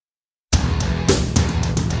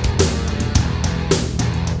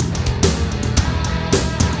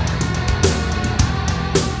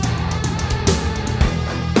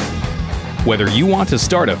Whether you want to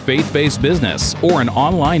start a faith-based business or an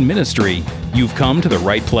online ministry, you've come to the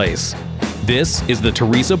right place. This is the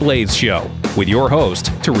Teresa Blaze Show with your host,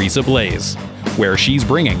 Teresa Blaze, where she's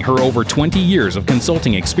bringing her over 20 years of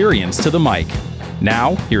consulting experience to the mic.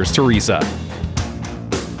 Now, here's Teresa.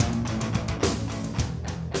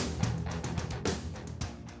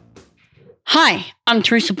 Hi, I'm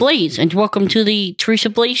Teresa Blaze, and welcome to the Teresa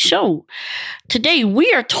Blaze Show. Today,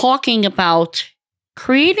 we are talking about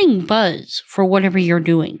creating buzz for whatever you're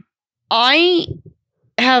doing. I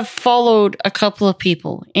have followed a couple of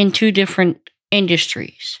people in two different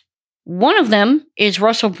industries. One of them is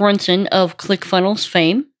Russell Brunson of ClickFunnels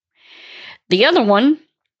fame. The other one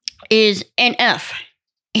is NF.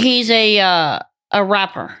 He's a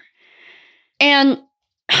rapper. And,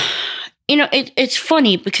 you know, it's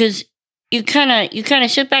funny because you kind of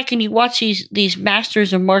sit back and you watch these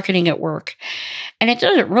masters of marketing at work, and it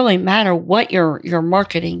doesn't really matter what you're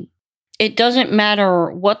marketing. It doesn't matter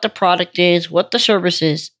what the product is, what the service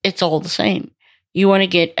is. It's all the same. You want to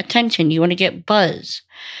get attention. You want to get buzz.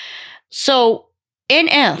 So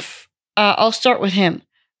NF, I'll start with him.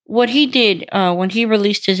 What he did when he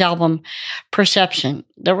released his album Perception,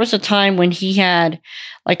 there was a time when he had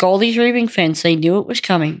like all these raving fans. They knew it was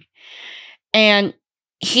coming, and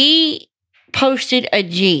he posted a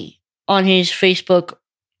G on his Facebook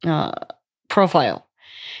profile.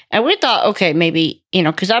 And we thought, okay, maybe,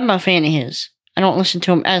 because I'm a fan of his. I don't listen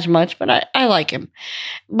to him as much, but I like him.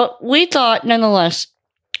 But we thought, nonetheless,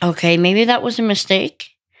 okay, maybe that was a mistake.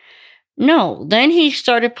 No, then he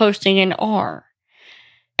started posting an R.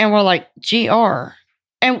 And we're like, GR.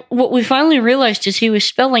 And what we finally realized is he was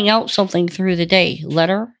spelling out something through the day,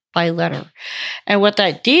 letter by letter. And what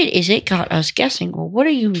that did is it got us guessing, well, what are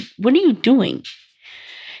you doing?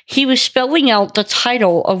 He was spelling out the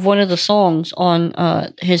title of one of the songs on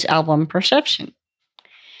his album Perception.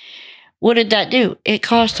 What did that do? It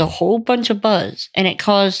caused a whole bunch of buzz, and it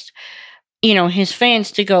caused, his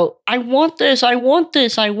fans to go, I want this, I want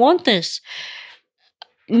this, I want this.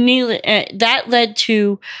 That led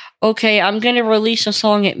to, okay, I'm going to release a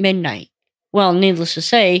song at midnight. Well, needless to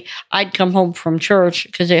say, I'd come home from church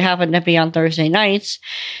because it happened to be on Thursday nights,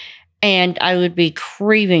 and I would be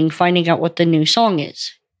craving finding out what the new song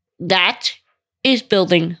is. That is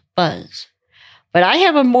building buzz. But I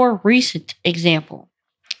have a more recent example.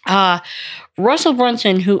 Russell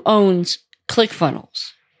Brunson, who owns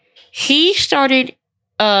ClickFunnels, he started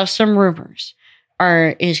some rumors.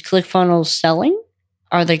 Is ClickFunnels selling?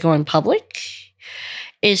 Are they going public?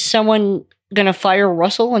 Is someone going to fire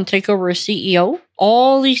Russell and take over as CEO?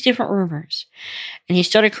 All these different rumors. And he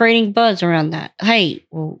started creating buzz around that. Hey,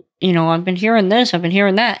 well, I've been hearing this, I've been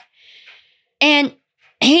hearing that. And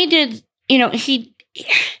he did,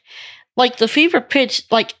 like the fever pitch,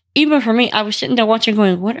 like even for me, I was sitting there watching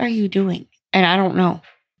going, what are you doing? And I don't know.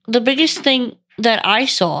 The biggest thing that I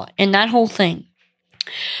saw in that whole thing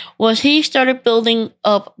was he started building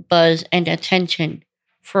up buzz and attention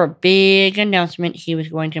for a big announcement he was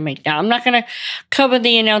going to make. Now, I'm not going to cover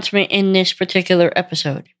the announcement in this particular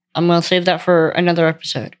episode. I'm going to save that for another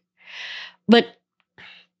episode. But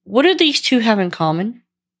what do these two have in common?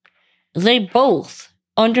 They both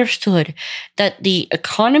understood that the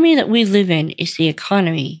economy that we live in is the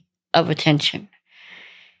economy of attention.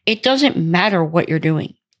 It doesn't matter what you're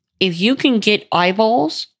doing. If you can get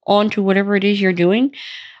eyeballs onto whatever it is you're doing,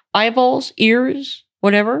 eyeballs, ears,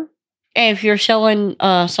 whatever. And if you're selling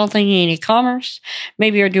something in e-commerce,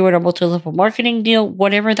 maybe you're doing a multi-level marketing deal,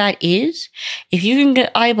 whatever that is, if you can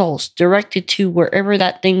get eyeballs directed to wherever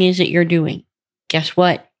that thing is that you're doing, guess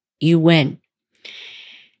what? You win.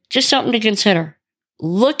 Just something to consider.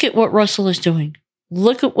 Look at what Russell is doing.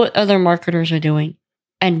 Look at what other marketers are doing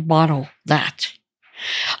and model that.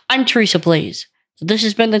 I'm Teresa Blaze. This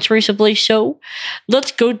has been the Teresa Blaze Show.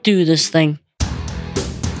 Let's go do this thing.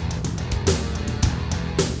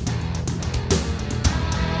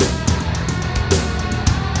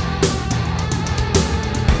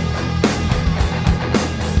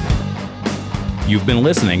 You've been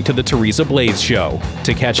listening to The Teresa Blaze Show.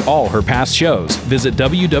 To catch all her past shows, visit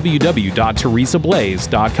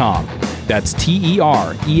www.teresablaze.com. That's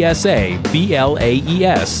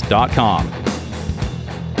TeresABlaze.com.